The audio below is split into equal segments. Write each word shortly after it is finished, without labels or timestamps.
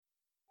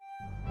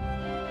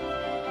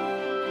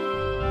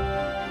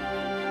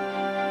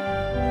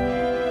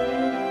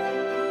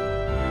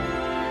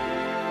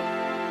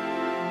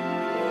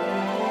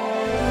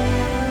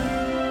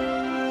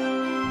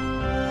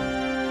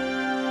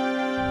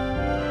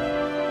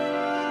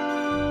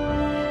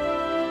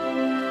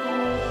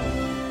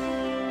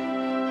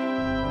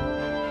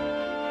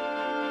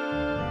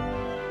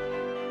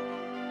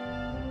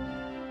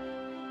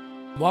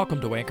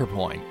Welcome to Anchor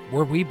Point,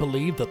 where we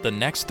believe that the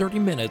next 30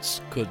 minutes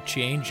could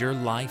change your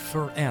life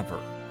forever.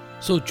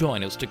 So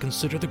join us to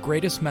consider the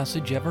greatest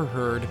message ever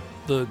heard,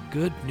 the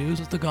good news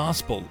of the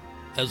gospel,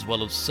 as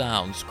well as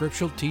sound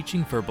scriptural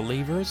teaching for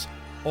believers,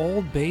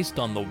 all based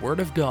on the Word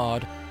of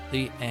God,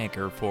 the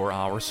anchor for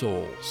our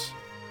souls.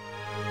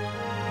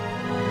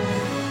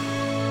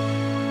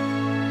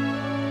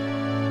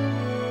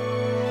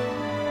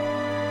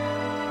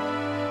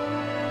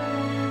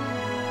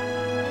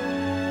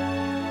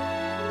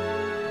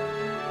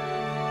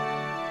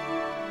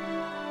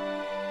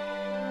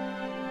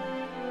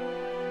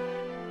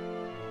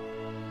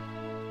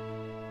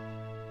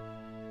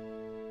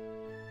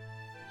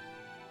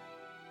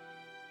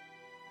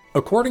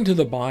 According to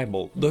the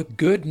Bible, the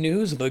good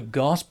news of the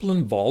gospel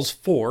involves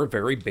four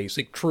very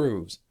basic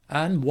truths,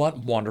 and what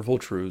wonderful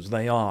truths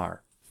they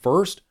are.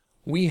 First,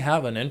 we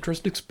have an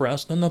interest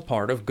expressed on the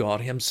part of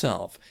God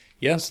Himself.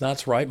 Yes,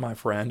 that's right, my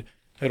friend.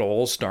 It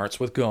all starts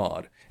with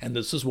God, and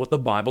this is what the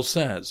Bible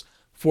says,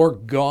 "For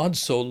God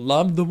so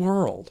loved the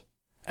world."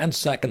 And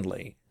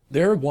secondly,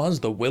 there was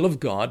the will of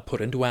God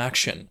put into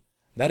action.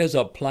 That is,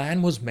 a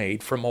plan was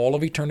made from all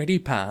of eternity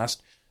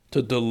past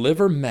to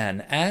deliver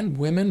men and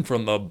women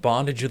from the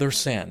bondage of their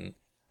sin.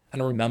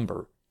 And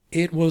remember,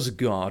 it was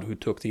God who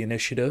took the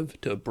initiative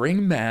to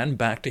bring man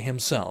back to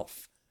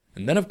Himself.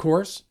 And then, of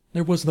course,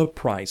 there was the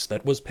price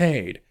that was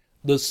paid.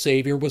 The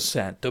Savior was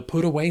sent to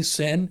put away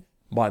sin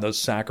by the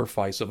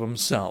sacrifice of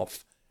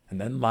Himself.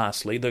 And then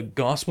lastly, the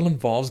gospel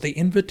involves the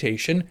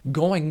invitation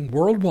going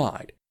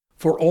worldwide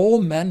for all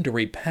men to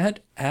repent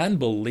and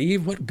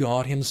believe what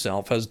God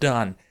Himself has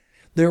done.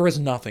 There is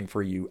nothing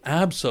for you,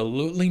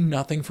 absolutely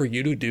nothing for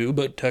you to do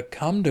but to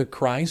come to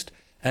Christ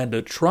and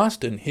to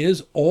trust in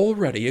His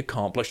already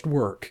accomplished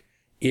work.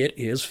 It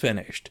is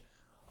finished.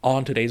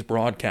 On today's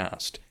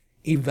broadcast,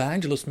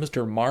 evangelist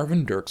Mr.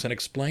 Marvin Dirksen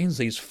explains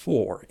these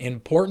four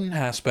important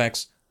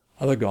aspects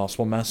of the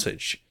gospel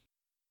message.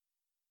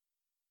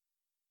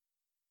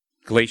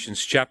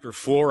 Galatians chapter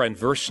 4 and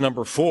verse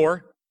number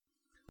 4.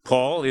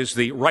 Paul is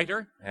the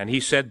writer, and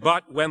he said,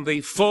 "But when the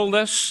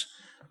fullness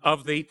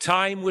of the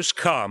time was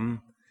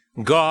come,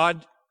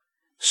 God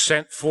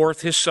sent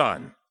forth His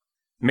Son,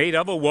 made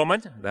of a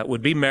woman," that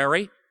would be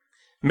Mary,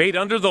 "made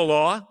under the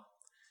law,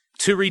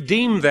 to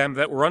redeem them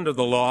that were under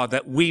the law,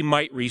 that we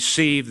might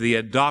receive the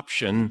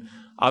adoption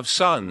of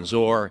sons,"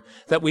 or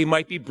that we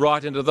might be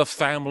brought into the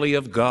family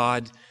of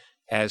God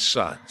as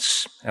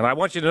sons. And I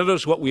want you to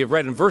notice what we have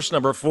read in verse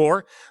number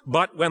 4.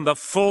 "But when the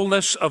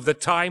fullness of the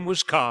time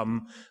was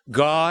come,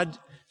 God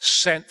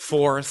sent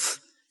forth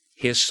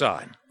His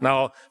Son."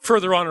 Now,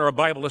 further on in our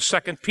Bible is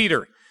 2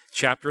 Peter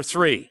chapter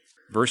 3,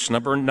 verse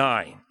number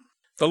 9.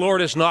 "The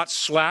Lord is not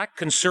slack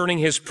concerning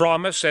His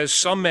promise, as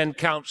some men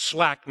count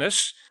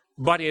slackness,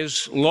 but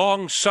is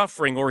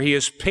long-suffering," or He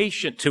is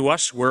patient to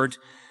usward,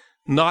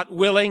 "not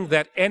willing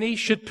that any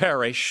should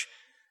perish,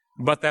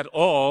 but that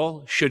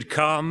all should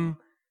come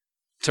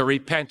to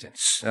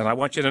repentance." And I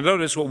want you to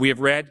notice what we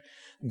have read.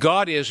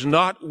 God is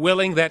not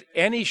willing that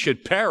any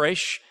should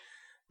perish,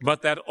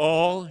 but that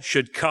all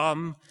should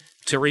come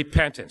to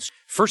repentance.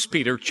 1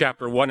 Peter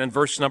chapter 1 and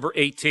verse number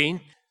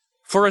 18.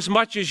 "For as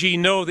much as ye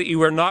know that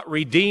you are not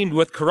redeemed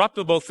with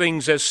corruptible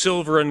things as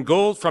silver and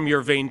gold from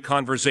your vain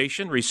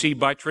conversation, received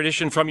by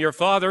tradition from your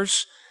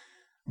fathers,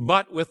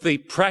 but with the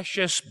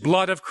precious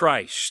blood of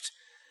Christ,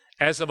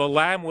 as of a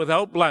lamb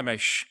without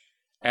blemish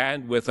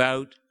and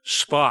without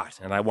spot."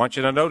 And I want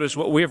you to notice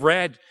what we have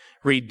read.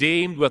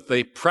 Redeemed with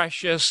the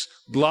precious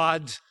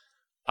blood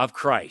of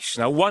Christ.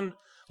 Now, one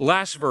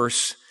last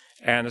verse,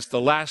 and it's the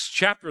last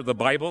chapter of the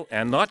Bible,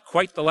 and not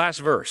quite the last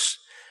verse.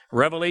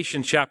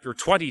 Revelation chapter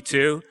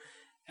 22,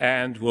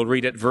 and we'll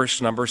read it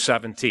verse number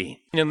 17.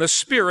 "And the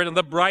Spirit and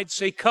the bride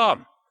say,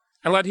 Come.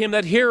 And let him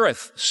that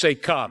heareth say,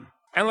 Come.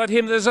 And let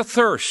him that is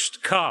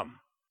athirst come.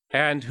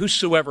 And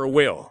whosoever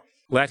will,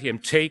 let him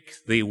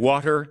take the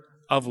water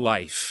of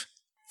life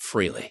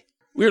freely."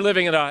 We're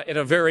living in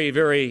a very,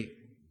 very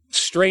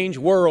strange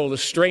world, a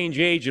strange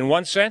age in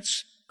one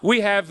sense.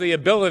 We have the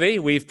ability,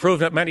 we've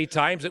proven it many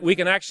times, that we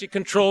can actually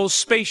control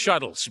space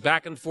shuttles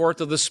back and forth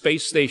to the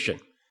space station.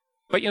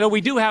 But,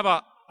 we do have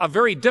a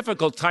very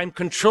difficult time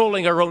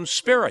controlling our own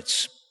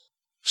spirits.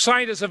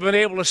 Scientists have been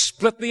able to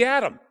split the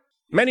atom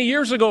many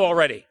years ago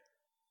already.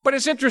 But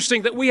it's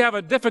interesting that we have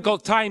a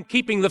difficult time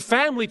keeping the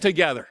family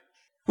together.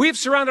 We've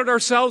surrounded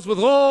ourselves with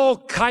all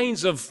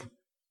kinds of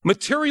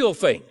material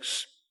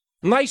things.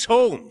 Nice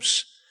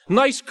homes,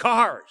 nice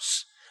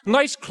cars,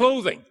 nice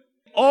clothing,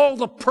 all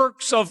the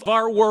perks of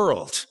our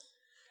world.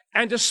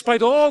 And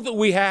despite all that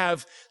we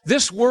have,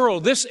 this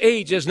world, this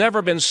age has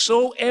never been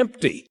so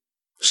empty,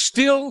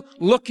 still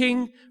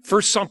looking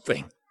for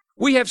something.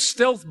 We have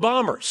stealth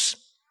bombers.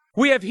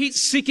 We have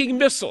heat-seeking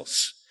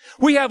missiles.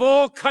 We have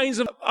all kinds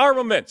of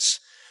armaments.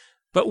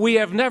 But we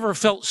have never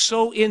felt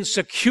so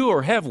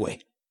insecure, have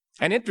we?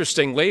 And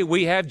interestingly,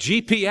 we have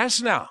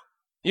GPS now.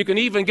 You can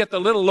even get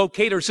the little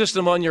locator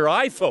system on your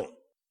iPhone.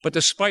 But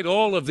despite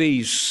all of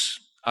these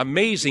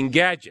amazing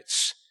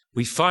gadgets,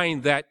 we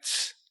find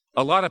that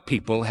a lot of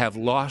people have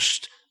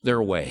lost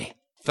their way.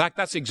 In fact,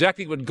 that's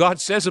exactly what God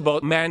says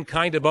about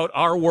mankind, about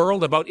our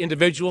world, about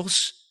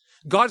individuals.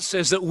 God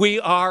says that we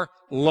are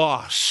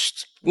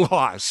lost.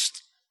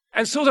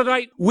 And so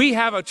tonight, we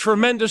have a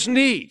tremendous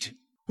need.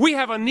 We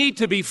have a need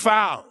to be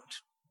found.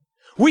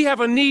 We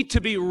have a need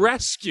to be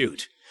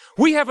rescued.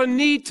 We have a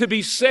need to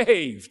be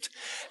saved.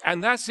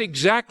 And that's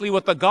exactly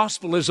what the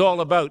gospel is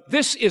all about.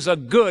 This is a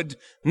good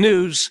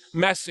news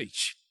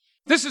message.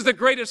 This is the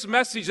greatest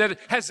message that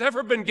has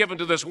ever been given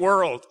to this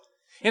world.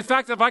 In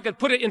fact, if I could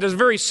put it into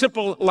very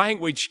simple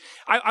language,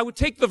 I would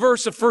take the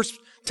verse of 1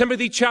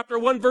 Timothy chapter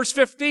 1, verse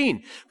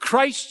 15.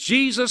 Christ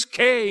Jesus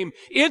came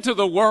into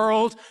the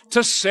world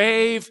to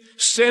save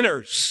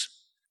sinners.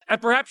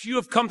 And perhaps you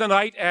have come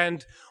tonight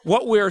and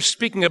what we're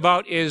speaking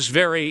about is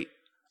very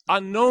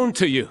unknown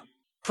to you.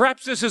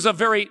 Perhaps this is a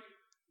very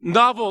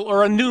novel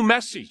or a new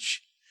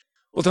message.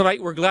 Well,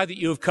 tonight we're glad that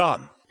you have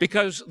come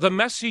because the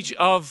message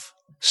of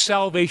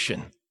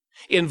salvation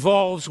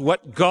involves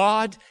what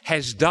God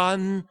has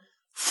done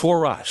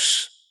for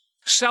us.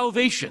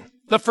 Salvation,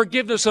 the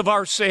forgiveness of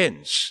our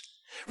sins,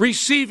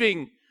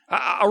 receiving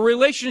a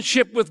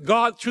relationship with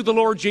God through the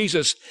Lord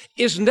Jesus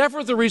is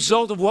never the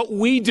result of what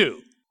we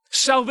do.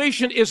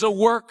 Salvation is a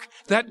work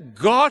that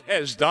God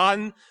has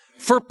done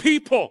for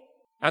people.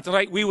 And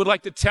tonight we would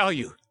like to tell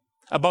you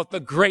about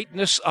the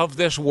greatness of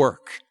this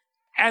work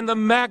and the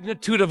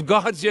magnitude of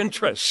God's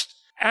interest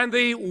and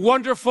the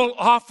wonderful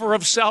offer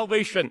of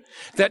salvation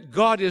that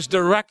God is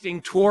directing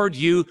toward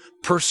you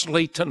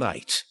personally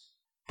tonight.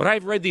 But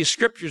I've read these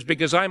scriptures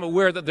because I'm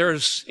aware that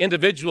there's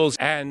individuals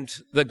and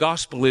the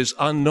gospel is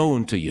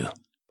unknown to you.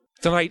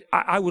 Tonight,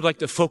 I would like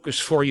to focus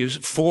for you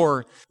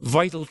 4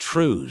 vital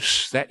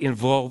truths that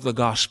involve the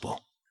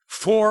gospel.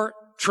 4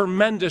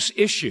 tremendous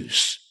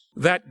issues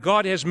that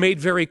God has made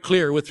very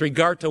clear with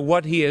regard to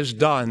what he has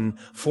done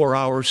for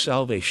our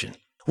salvation.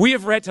 We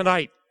have read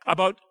tonight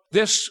about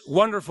this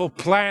wonderful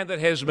plan that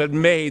has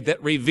been made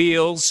that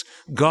reveals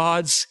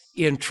God's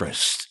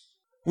interest.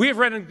 We have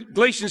read in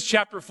Galatians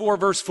chapter 4,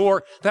 verse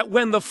 4, that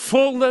when the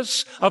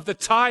fullness of the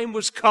time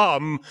was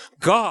come,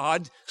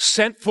 God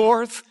sent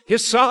forth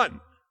his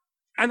Son.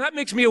 And that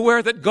makes me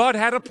aware that God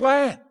had a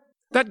plan,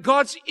 that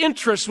God's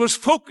interest was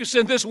focused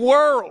in this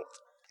world.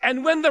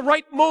 And when the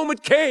right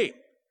moment came,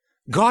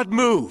 God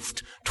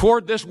moved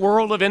toward this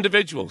world of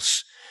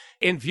individuals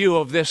in view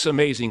of this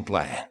amazing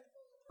plan.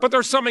 But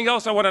there's something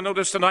else I want to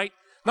notice tonight.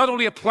 Not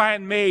only a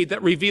plan made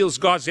that reveals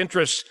God's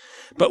interest,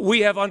 but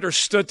we have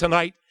understood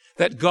tonight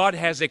that God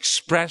has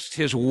expressed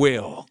his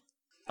will.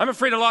 I'm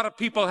afraid a lot of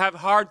people have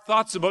hard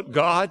thoughts about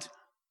God.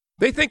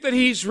 They think that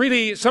he's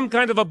really some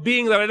kind of a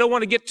being that I don't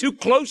want to get too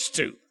close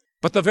to.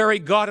 But the very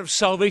God of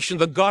salvation,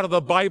 the God of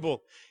the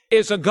Bible,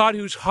 is a God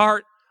whose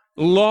heart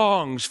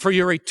longs for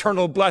your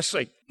eternal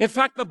blessing. In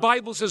fact, the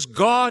Bible says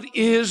God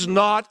is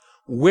not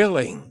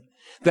willing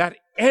that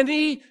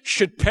any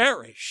should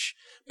perish,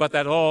 but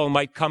that all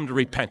might come to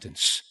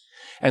repentance.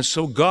 And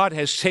so God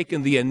has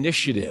taken the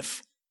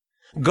initiative.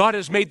 God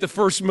has made the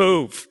first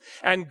move,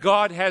 and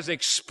God has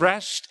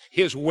expressed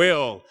his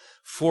will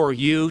for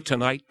you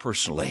tonight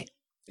personally.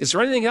 Is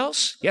there anything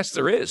else? Yes,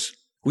 there is.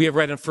 We have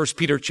read in 1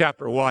 Peter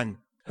chapter 1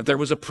 that there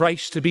was a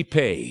price to be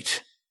paid.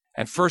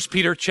 And 1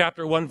 Peter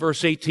chapter 1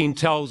 verse 18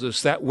 tells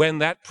us that when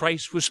that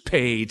price was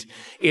paid,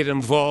 it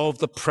involved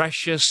the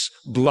precious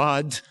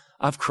blood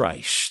of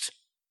Christ.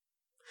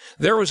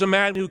 There was a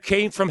man who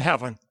came from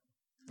heaven,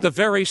 the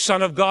very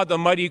Son of God, the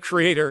mighty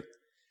Creator,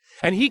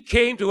 and he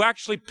came to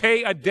actually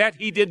pay a debt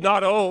he did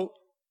not owe.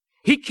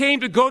 He came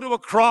to go to a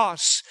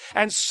cross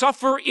and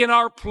suffer in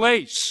our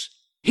place.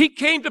 He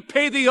came to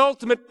pay the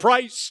ultimate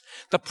price,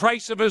 the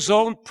price of his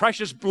own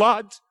precious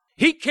blood.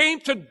 He came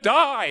to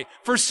die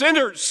for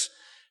sinners.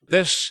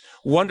 This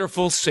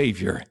wonderful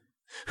Savior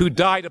who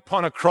died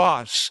upon a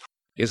cross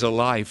is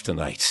alive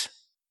tonight.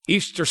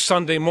 Easter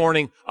Sunday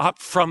morning, up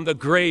from the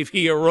grave,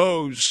 he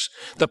arose.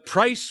 The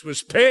price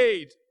was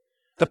paid.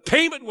 The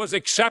payment was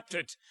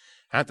accepted.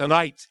 And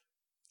tonight,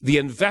 the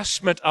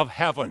investment of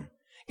heaven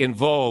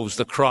involves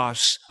the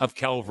cross of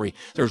Calvary.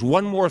 There's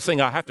one more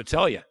thing I have to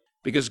tell you,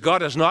 because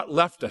God has not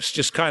left us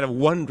just kind of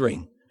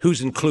wondering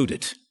who's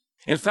included.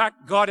 In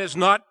fact, God has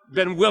not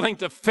been willing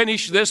to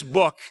finish this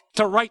book,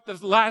 to write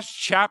the last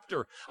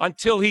chapter,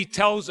 until he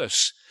tells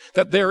us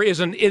that there is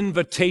an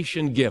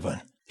invitation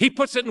given. He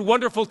puts it in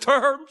wonderful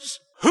terms.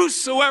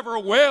 Whosoever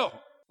will,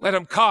 let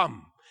him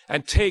come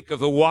and take of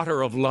the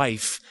water of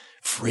life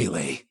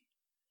freely.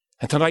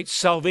 And tonight,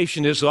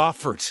 salvation is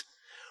offered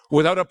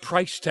without a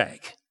price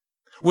tag,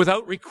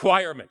 without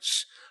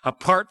requirements,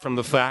 apart from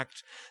the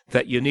fact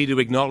that you need to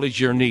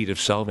acknowledge your need of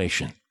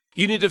salvation.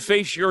 You need to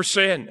face your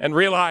sin and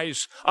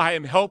realize I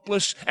am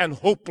helpless and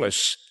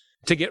hopeless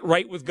to get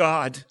right with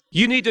God.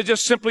 You need to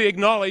just simply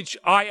acknowledge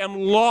I am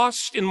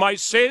lost in my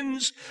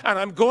sins and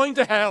I'm going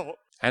to hell.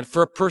 And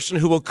for a person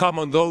who will come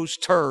on those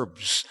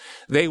terms,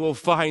 they will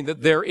find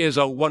that there is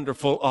a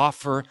wonderful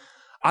offer,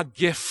 a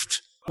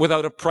gift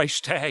without a price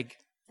tag.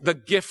 The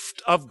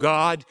gift of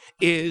God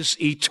is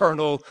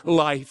eternal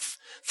life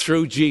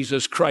through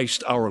Jesus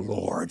Christ our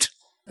Lord.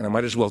 And I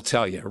might as well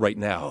tell you right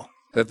now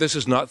that this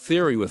is not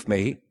theory with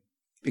me.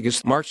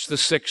 Because March the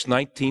 6th,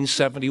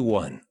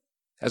 1971,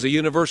 as a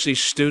university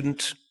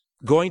student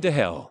going to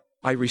hell,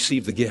 I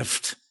received the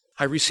gift.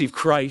 I received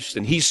Christ,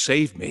 and He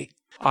saved me.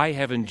 I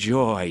have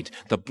enjoyed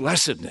the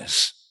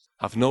blessedness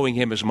of knowing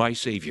Him as my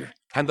Savior,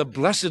 and the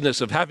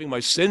blessedness of having my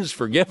sins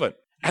forgiven,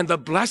 and the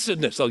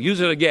blessedness, I'll use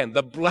it again,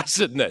 the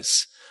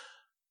blessedness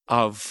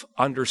of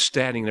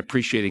understanding and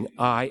appreciating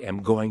I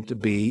am going to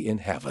be in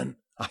heaven.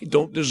 I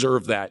don't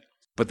deserve that,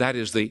 but that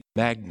is the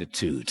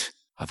magnitude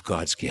of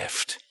God's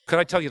gift. Can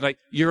I tell you tonight,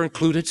 you're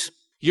included.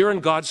 You're in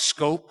God's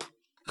scope.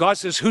 God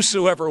says,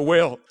 whosoever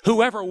will,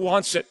 whoever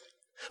wants it,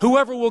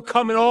 whoever will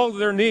come in all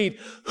their need,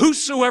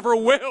 whosoever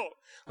will,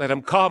 let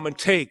him come and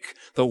take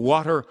the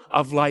water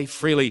of life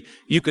freely.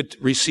 You could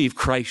receive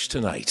Christ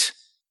tonight.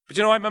 But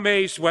you know, I'm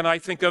amazed when I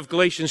think of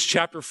Galatians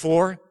chapter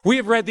 4. We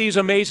have read these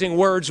amazing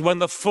words, when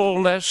the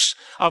fullness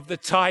of the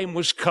time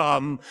was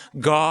come,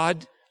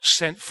 God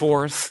sent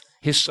forth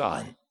His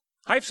Son.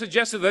 I've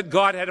suggested that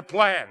God had a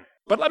plan.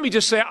 But let me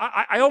just say,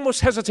 I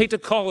almost hesitate to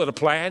call it a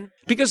plan,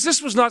 because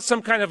this was not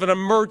some kind of an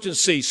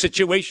emergency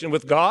situation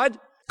with God.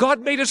 God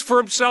made us for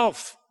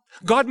Himself.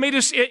 God made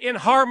us in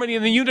harmony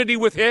and in unity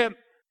with Him.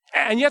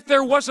 And yet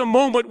there was a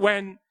moment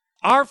when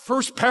our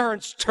first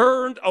parents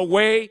turned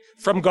away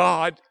from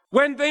God,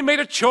 when they made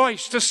a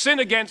choice to sin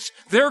against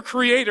their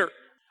Creator,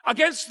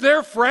 against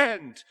their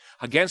friend,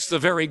 against the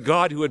very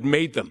God who had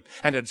made them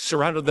and had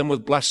surrounded them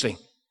with blessing.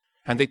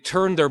 And they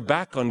turned their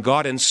back on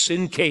God, and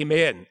sin came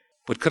in.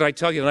 But could I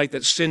tell you tonight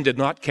that sin did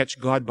not catch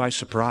God by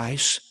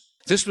surprise?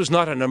 This was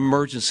not an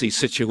emergency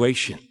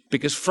situation,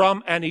 because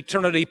from an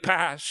eternity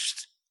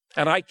past,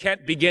 and I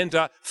can't begin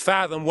to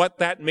fathom what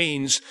that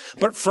means,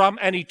 but from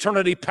an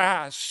eternity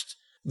past,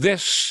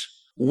 this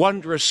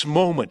wondrous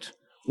moment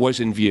was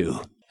in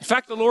view. In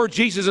fact, the Lord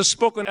Jesus is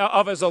spoken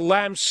of as a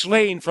lamb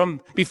slain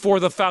from before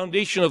the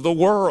foundation of the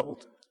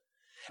world.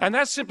 And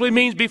that simply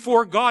means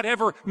before God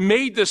ever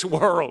made this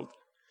world,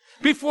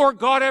 before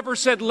God ever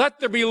said, let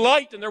there be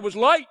light, and there was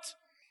light,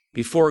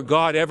 before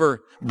God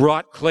ever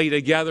brought clay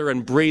together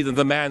and breathed in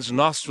the man's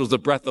nostrils the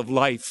breath of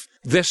life,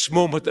 this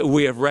moment that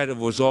we have read of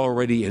was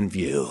already in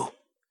view.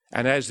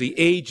 And as the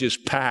ages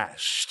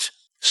passed,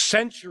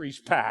 centuries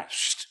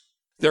passed,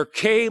 there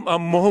came a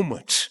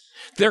moment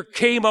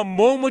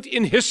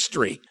in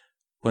history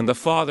when the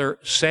Father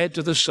said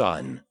to the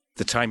Son,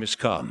 the time has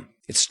come,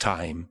 it's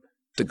time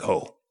to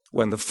go.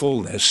 When the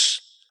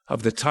fullness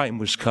of the time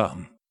was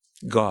come,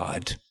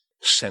 God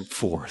sent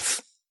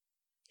forth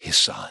His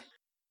Son.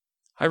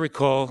 I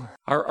recall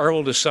our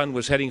oldest son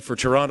was heading for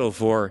Toronto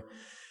for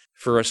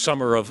a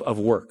summer of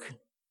work.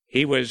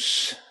 He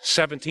was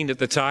 17 at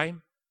the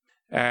time,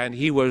 and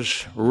he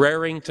was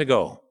raring to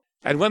go.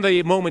 And when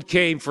the moment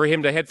came for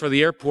him to head for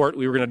the airport,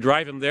 we were going to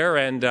drive him there,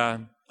 and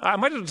I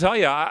might as well tell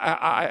you,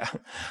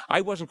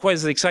 I wasn't quite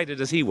as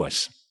excited as he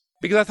was.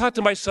 Because I thought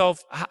to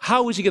myself,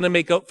 how is he going to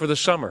make out for the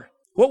summer?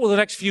 What will the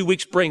next few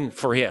weeks bring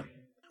for him?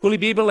 Will he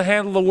be able to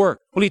handle the work?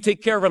 Will he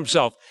take care of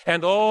himself?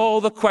 And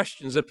all the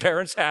questions that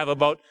parents have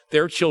about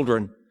their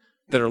children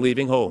that are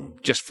leaving home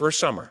just for a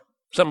summer.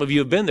 Some of you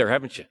have been there,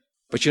 haven't you?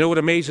 But you know what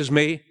amazes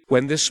me?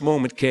 When this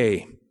moment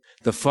came,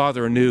 the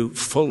Father knew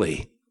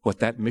fully what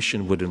that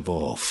mission would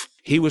involve.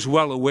 He was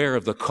well aware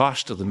of the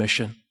cost of the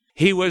mission.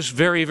 He was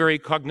very, very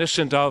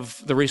cognizant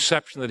of the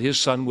reception that His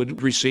Son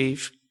would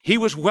receive. He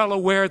was well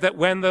aware that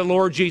when the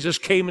Lord Jesus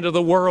came into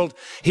the world,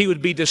 He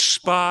would be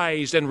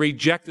despised and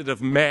rejected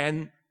of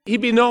men.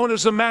 He'd be known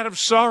as a man of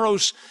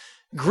sorrows.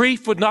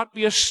 Grief would not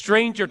be a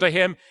stranger to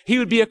Him. He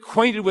would be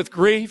acquainted with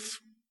grief.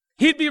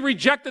 He'd be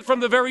rejected from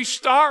the very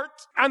start.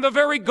 And the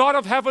very God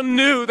of heaven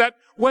knew that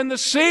when the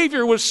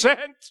Savior was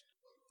sent,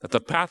 that the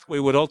pathway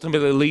would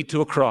ultimately lead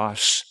to a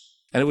cross.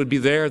 And it would be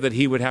there that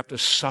He would have to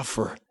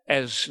suffer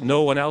as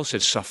no one else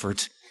had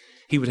suffered.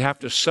 He would have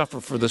to suffer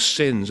for the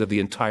sins of the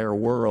entire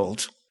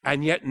world.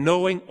 And yet,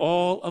 knowing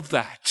all of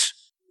that,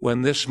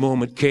 when this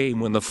moment came,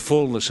 when the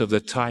fullness of the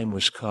time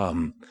was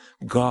come,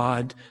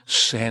 God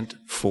sent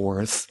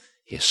forth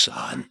His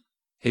Son.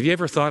 Have you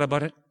ever thought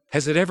about it?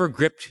 Has it ever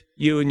gripped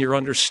you in your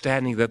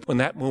understanding that when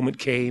that moment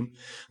came,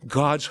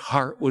 God's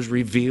heart was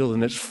revealed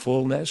in its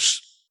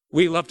fullness?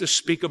 We love to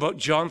speak about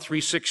John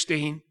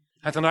 3:16.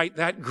 And tonight,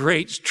 that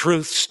great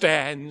truth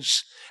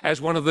stands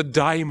as one of the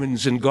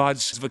diamonds in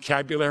God's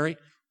vocabulary.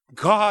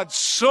 God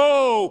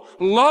so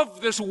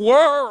loved this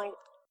world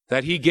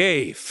that He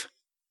gave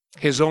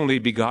His only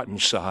begotten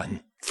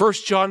Son. 1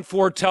 John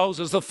 4 tells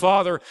us the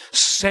Father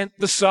sent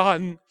the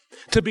Son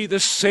to be the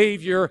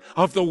Savior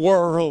of the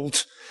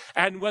world.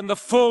 And when the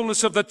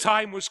fullness of the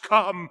time was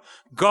come,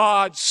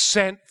 God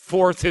sent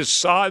forth His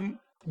Son.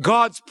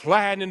 God's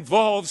plan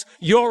involves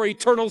your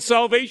eternal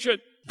salvation.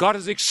 God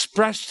has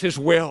expressed His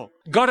will.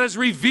 God has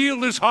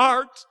revealed His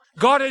heart.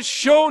 God has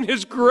shown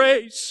His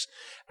grace.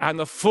 And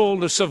the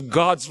fullness of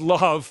God's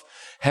love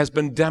has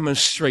been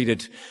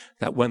demonstrated,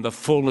 that when the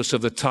fullness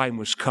of the time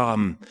was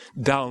come,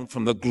 down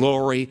from the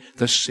glory,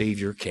 the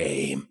Savior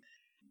came.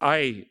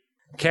 I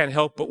can't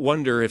help but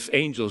wonder if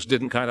angels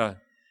didn't kind of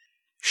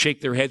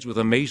shake their heads with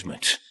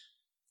amazement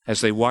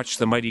as they watched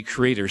the mighty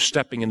Creator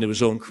stepping into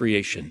His own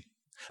creation.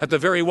 That the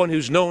very one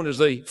who's known as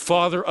the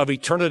Father of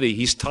eternity,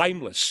 he's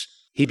timeless,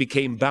 he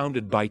became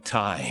bounded by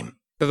time.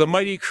 That the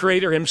mighty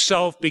Creator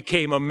himself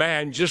became a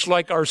man just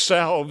like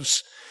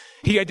ourselves.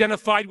 He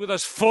identified with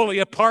us fully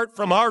apart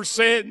from our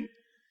sin.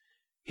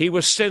 He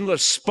was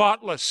sinless,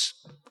 spotless,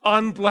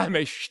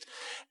 unblemished,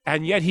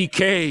 and yet he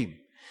came.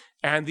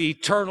 And the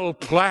eternal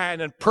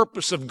plan and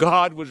purpose of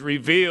God was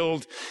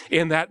revealed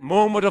in that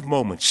moment of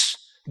moments.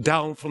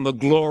 Down from the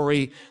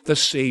glory, the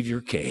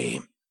Savior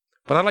came.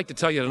 But I'd like to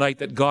tell you tonight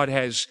that God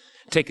has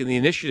taken the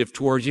initiative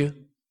towards you,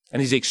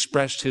 and he's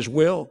expressed his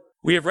will.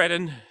 We have read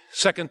in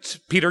 2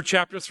 Peter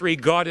chapter 3,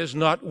 God is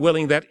not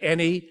willing that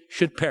any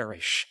should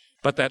perish,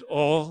 but that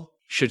all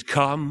should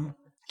come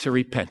to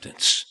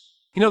repentance.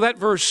 You know, that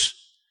verse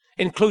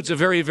includes a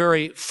very,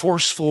 very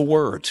forceful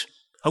word,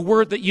 a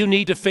word that you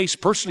need to face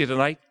personally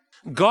tonight.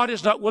 God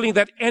is not willing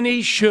that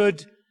any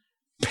should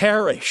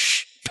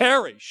perish.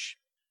 Perish.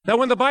 Now,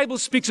 when the Bible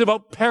speaks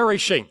about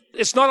perishing,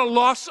 it's not a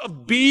loss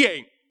of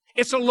being.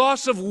 It's a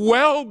loss of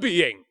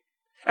well-being.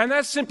 And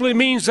that simply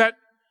means that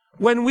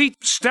when we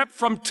step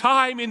from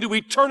time into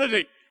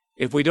eternity,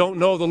 if we don't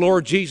know the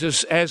Lord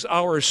Jesus as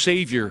our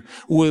Savior,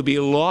 we'll be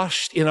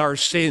lost in our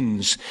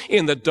sins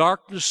in the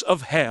darkness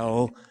of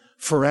hell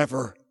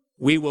forever.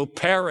 We will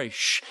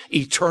perish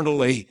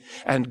eternally,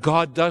 and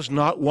God does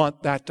not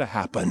want that to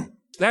happen.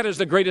 That is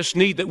the greatest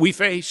need that we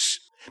face.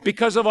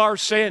 Because of our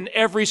sin,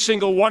 every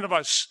single one of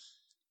us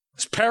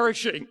is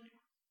perishing.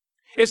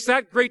 It's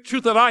that great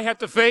truth that I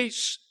had to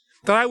face,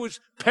 that I was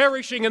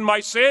perishing in my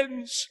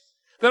sins,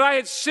 that I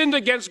had sinned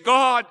against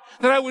God,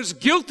 that I was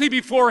guilty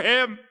before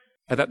him,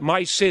 and that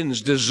my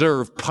sins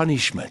deserve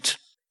punishment.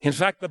 In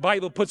fact, the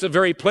Bible puts it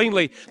very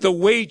plainly, the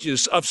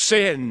wages of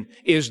sin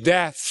is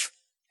death.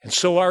 And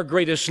so our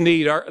greatest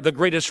need, the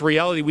greatest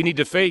reality we need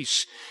to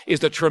face is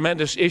the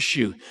tremendous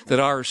issue that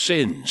our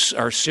sins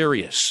are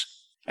serious,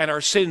 and our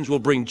sins will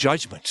bring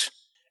judgment,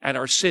 and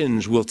our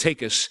sins will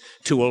take us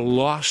to a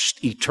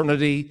lost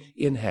eternity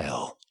in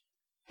hell.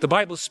 The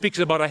Bible speaks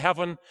about a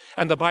heaven,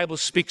 and the Bible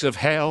speaks of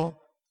hell.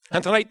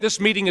 And tonight,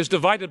 this meeting is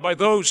divided by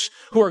those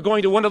who are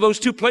going to one of those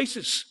two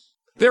places.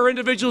 There are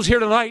individuals here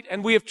tonight,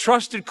 and we have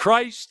trusted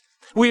Christ.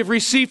 We have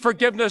received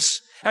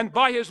forgiveness, and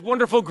by his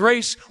wonderful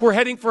grace, we're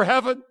heading for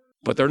heaven.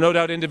 But there are no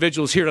doubt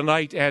individuals here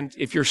tonight, and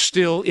if you're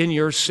still in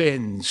your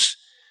sins,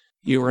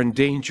 you are in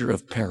danger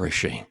of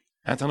perishing.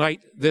 And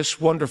tonight,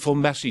 this wonderful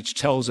message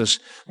tells us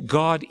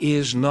God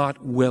is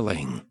not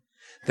willing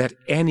that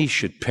any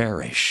should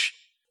perish,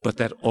 but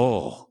that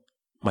all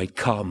might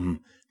come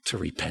to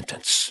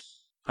repentance.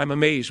 I'm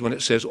amazed when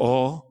it says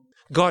all.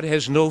 God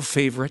has no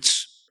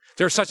favorites.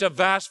 There's such a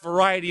vast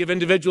variety of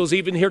individuals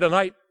even here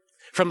tonight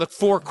from the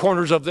four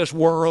corners of this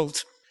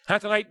world. And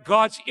tonight,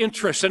 God's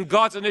interest and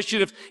God's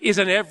initiative is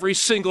in every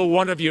single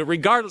one of you,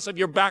 regardless of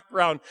your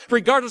background,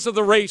 regardless of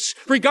the race,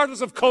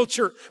 regardless of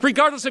culture,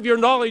 regardless of your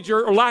knowledge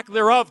or lack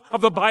thereof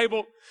of the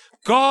Bible.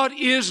 God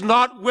is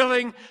not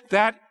willing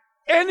that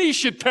any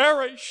should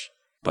perish,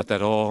 but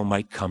that all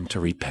might come to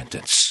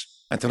repentance.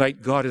 And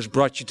tonight, God has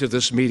brought you to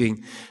this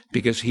meeting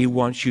because he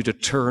wants you to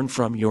turn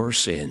from your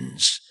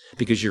sins,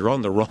 because you're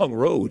on the wrong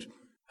road.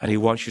 And he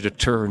wants you to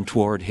turn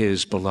toward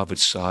his beloved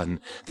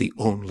Son, the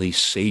only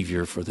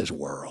Savior for this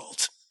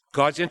world.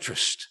 God's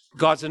interest,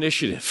 God's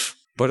initiative.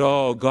 But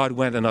God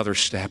went another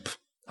step,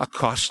 a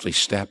costly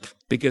step,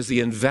 because the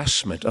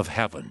investment of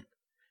heaven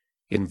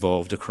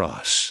involved a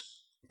cross.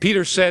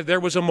 Peter said there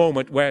was a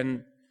moment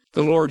when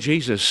the Lord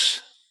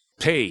Jesus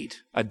paid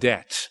a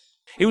debt.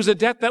 It was a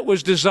debt that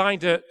was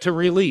designed to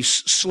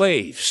release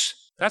slaves.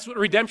 That's what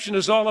redemption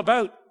is all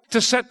about,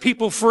 to set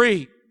people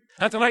free.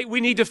 And tonight we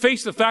need to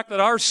face the fact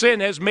that our sin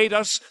has made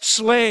us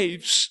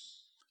slaves.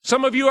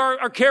 Some of you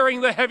are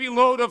carrying the heavy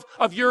load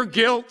of your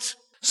guilt.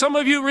 Some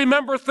of you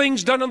remember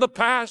things done in the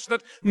past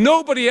that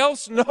nobody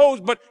else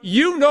knows, but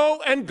you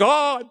know and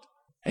God.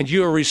 And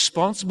you are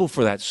responsible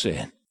for that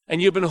sin.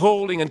 And you've been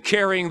holding and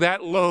carrying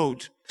that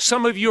load.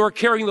 Some of you are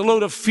carrying the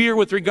load of fear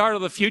with regard to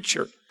the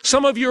future.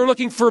 Some of you are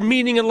looking for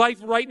meaning in life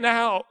right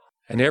now.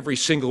 And every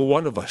single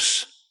one of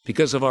us,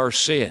 because of our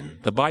sin,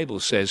 the Bible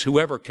says,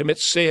 whoever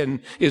commits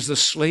sin is the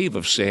slave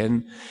of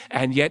sin.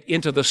 And yet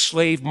into the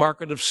slave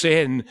market of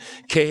sin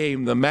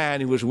came the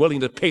man who was willing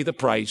to pay the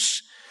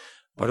price.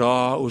 But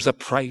it was the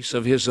price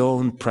of his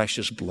own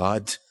precious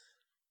blood.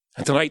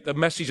 And tonight the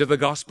message of the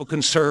gospel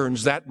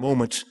concerns that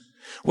moment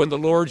when the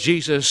Lord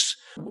Jesus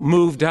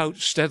moved out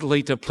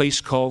steadily to a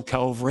place called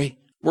Calvary,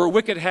 where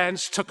wicked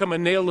hands took him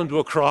and nailed him to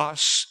a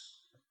cross.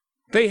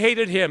 They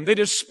hated him. They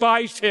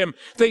despised him.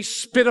 They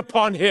spit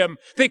upon him.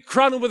 They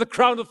crowned him with a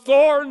crown of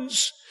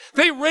thorns.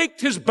 They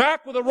raked his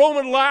back with a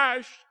Roman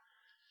lash.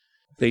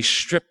 They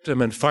stripped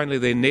him, and finally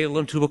they nailed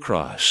him to a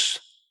cross.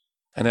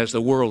 And as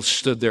the world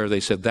stood there,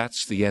 they said,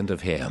 that's the end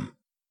of him.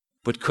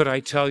 But could I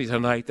tell you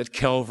tonight that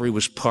Calvary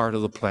was part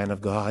of the plan of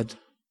God?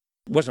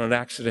 It wasn't an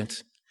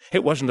accident.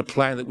 It wasn't a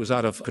plan that was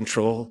out of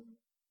control.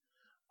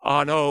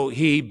 Oh no,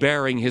 he,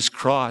 bearing his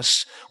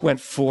cross, went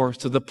forth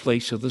to the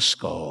place of the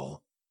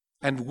skull.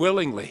 And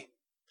willingly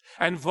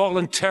and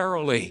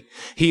voluntarily,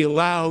 he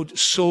allowed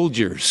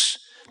soldiers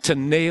to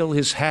nail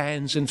his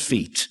hands and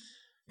feet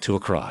to a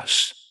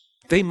cross.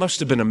 They must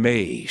have been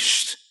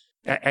amazed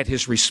at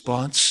his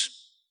response.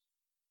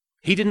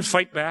 He didn't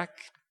fight back.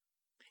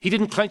 He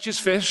didn't clench his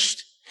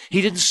fist.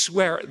 He didn't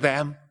swear at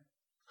them.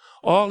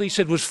 All he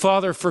said was,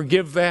 Father,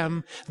 forgive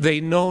them. They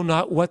know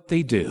not what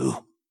they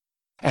do.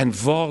 And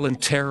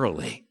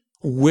voluntarily,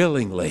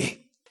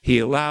 willingly, he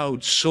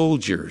allowed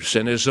soldiers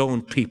and his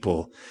own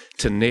people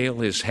to nail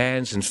his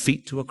hands and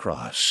feet to a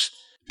cross.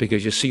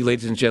 Because you see,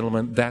 ladies and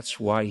gentlemen, that's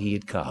why he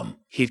had come.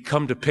 He'd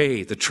come to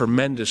pay the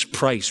tremendous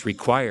price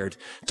required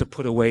to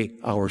put away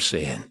our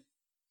sin.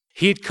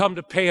 He'd come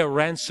to pay a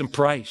ransom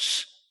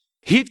price.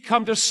 He'd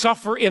come to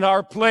suffer in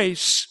our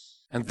place.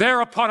 And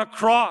there upon a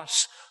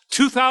cross,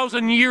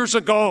 2,000 years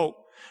ago,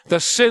 the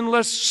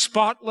sinless,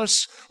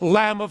 spotless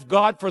Lamb of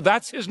God, for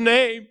that's his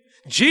name,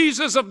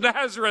 Jesus of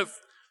Nazareth,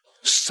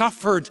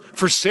 suffered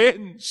for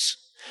sins,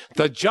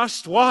 the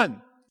just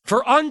one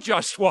for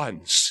unjust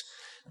ones,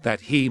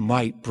 that he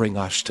might bring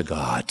us to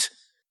God.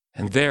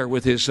 And there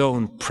with his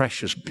own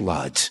precious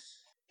blood,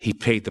 he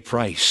paid the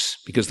price,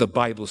 because the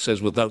Bible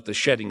says without the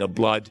shedding of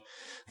blood,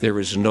 there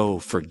is no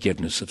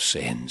forgiveness of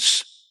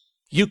sins.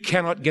 You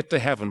cannot get to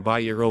heaven by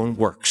your own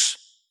works,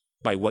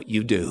 by what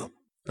you do.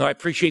 Now, I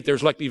appreciate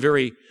there's likely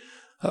very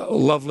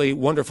lovely,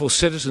 wonderful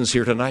citizens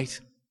here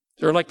tonight.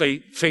 There are likely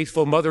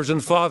faithful mothers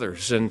and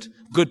fathers and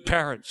good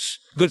parents,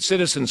 good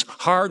citizens,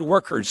 hard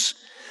workers.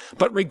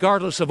 But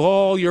regardless of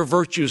all your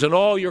virtues and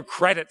all your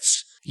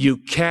credits, you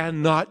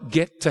cannot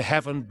get to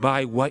heaven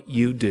by what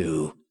you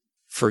do.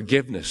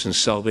 Forgiveness and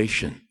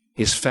salvation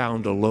is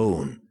found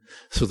alone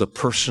through the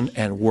person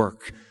and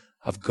work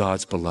of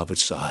God's beloved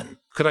Son.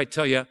 Could I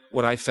tell you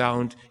what I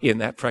found in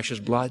that precious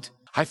blood?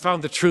 I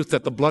found the truth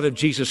that the blood of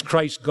Jesus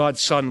Christ,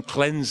 God's Son,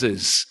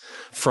 cleanses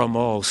from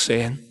all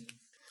sin.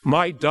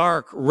 My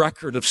dark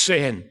record of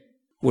sin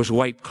was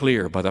wiped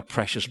clear by the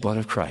precious blood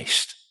of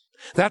Christ.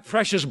 That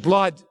precious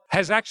blood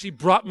has actually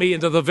brought me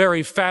into the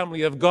very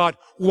family of God,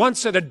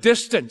 once at a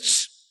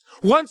distance,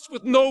 once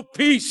with no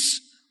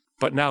peace,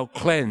 but now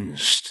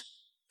cleansed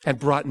and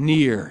brought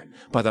near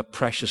by the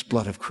precious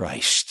blood of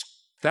Christ.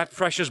 That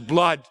precious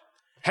blood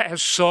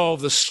has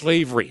solved the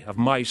slavery of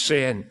my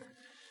sin,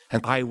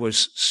 and I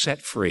was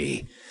set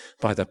free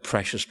by the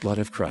precious blood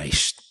of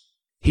Christ.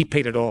 He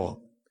paid it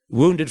all.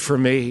 Wounded for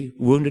me,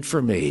 wounded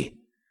for me.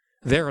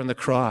 There on the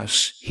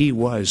cross, he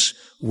was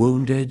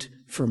wounded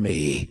for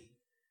me.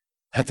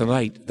 And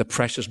tonight, the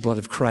precious blood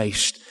of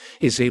Christ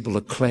is able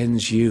to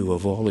cleanse you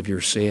of all of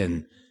your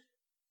sin.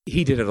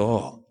 He did it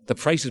all. The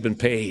price has been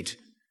paid.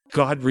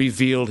 God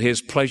revealed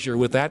his pleasure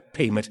with that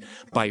payment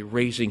by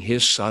raising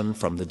his Son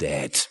from the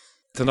dead.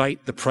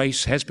 Tonight, the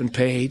price has been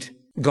paid.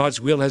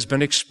 God's will has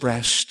been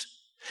expressed.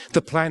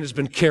 The plan has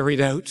been carried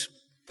out.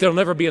 There'll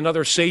never be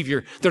another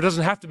Savior. There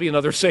doesn't have to be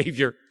another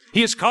Savior.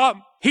 He has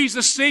come. He's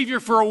the Savior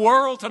for a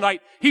world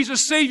tonight. He's a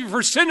Savior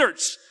for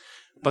sinners.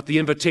 But the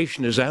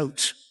invitation is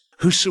out.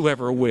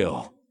 Whosoever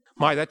will.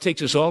 My, that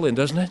takes us all in,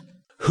 doesn't it?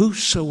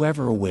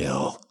 Whosoever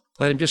will.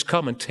 Let him just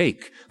come and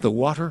take the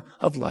water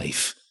of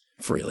life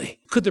freely.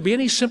 Could there be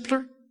any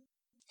simpler?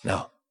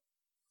 No.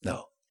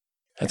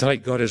 And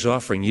tonight God is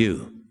offering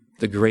you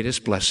the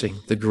greatest blessing,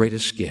 the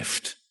greatest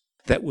gift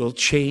that will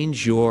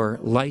change your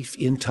life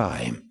in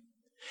time,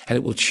 and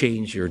it will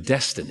change your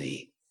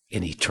destiny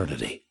in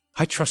eternity.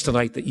 I trust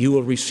tonight that you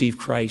will receive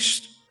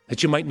Christ,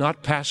 that you might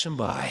not pass him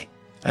by,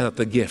 and that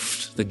the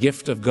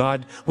gift of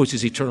God, which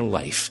is eternal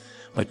life,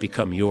 might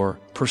become your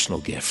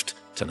personal gift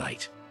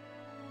tonight.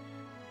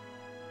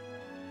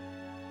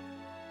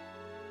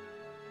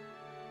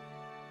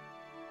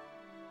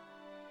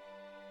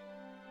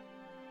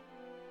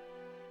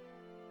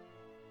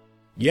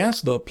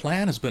 Yes, the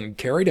plan has been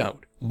carried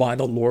out by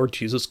the Lord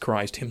Jesus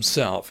Christ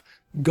himself.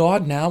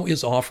 God now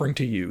is offering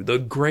to you the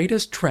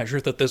greatest treasure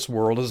that this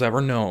world has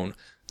ever known,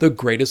 the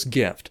greatest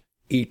gift,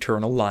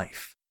 eternal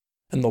life.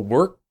 And the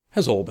work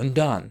has all been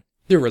done.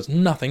 There is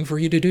nothing for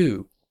you to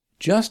do.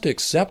 Just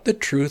accept the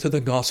truth of the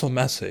gospel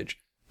message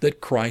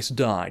that Christ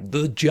died,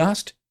 the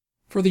just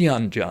for the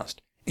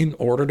unjust, in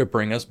order to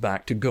bring us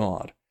back to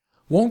God.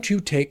 Won't you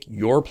take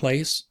your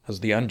place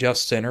as the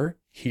unjust sinner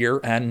here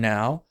and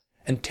now,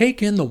 and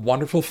take in the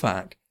wonderful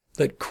fact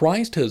that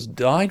Christ has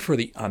died for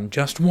the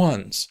unjust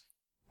ones?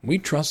 We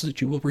trust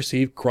that you will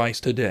receive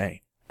Christ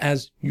today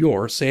as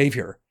your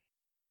Savior.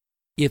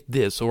 If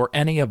this or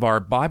any of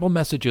our Bible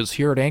messages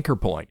here at Anchor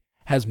Point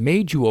has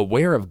made you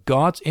aware of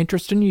God's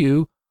interest in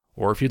you,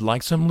 or if you'd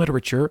like some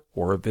literature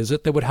or a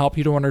visit that would help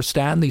you to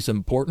understand these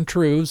important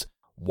truths,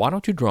 why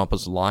don't you drop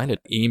us a line at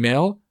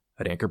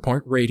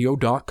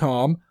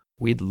email@anchorpointradio.com.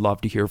 We'd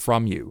love to hear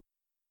from you.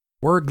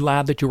 We're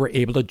glad that you were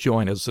able to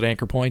join us at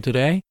Anchor Point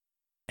today.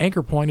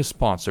 Anchor Point is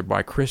sponsored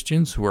by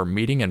Christians who are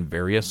meeting in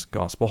various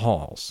gospel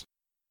halls.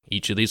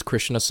 Each of these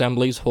Christian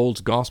assemblies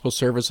holds gospel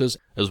services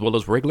as well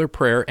as regular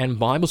prayer and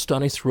Bible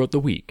studies throughout the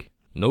week.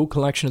 No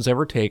collection is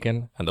ever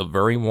taken, and a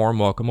very warm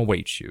welcome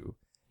awaits you.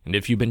 And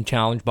if you've been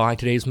challenged by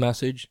today's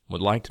message,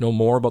 would like to know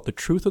more about the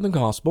truth of the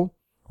gospel,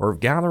 or of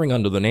gathering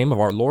under the name of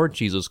our Lord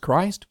Jesus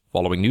Christ,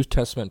 following New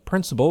Testament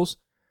principles,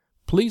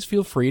 please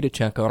feel free to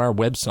check out our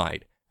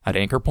website at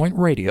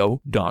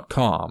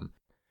anchorpointradio.com.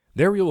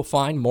 There you will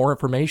find more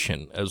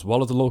information, as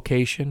well as the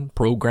location,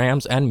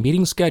 programs, and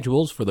meeting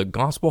schedules for the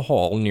Gospel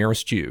Hall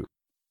nearest you.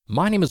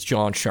 My name is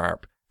John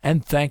Sharp,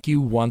 and thank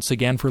you once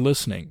again for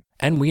listening,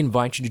 and we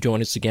invite you to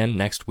join us again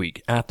next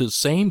week at the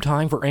same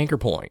time for Anchor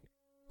Point,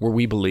 where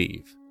we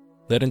believe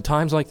that in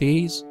times like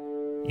these,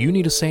 you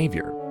need a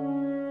Savior,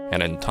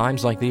 and in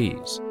times like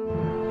these,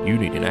 you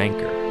need an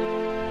anchor.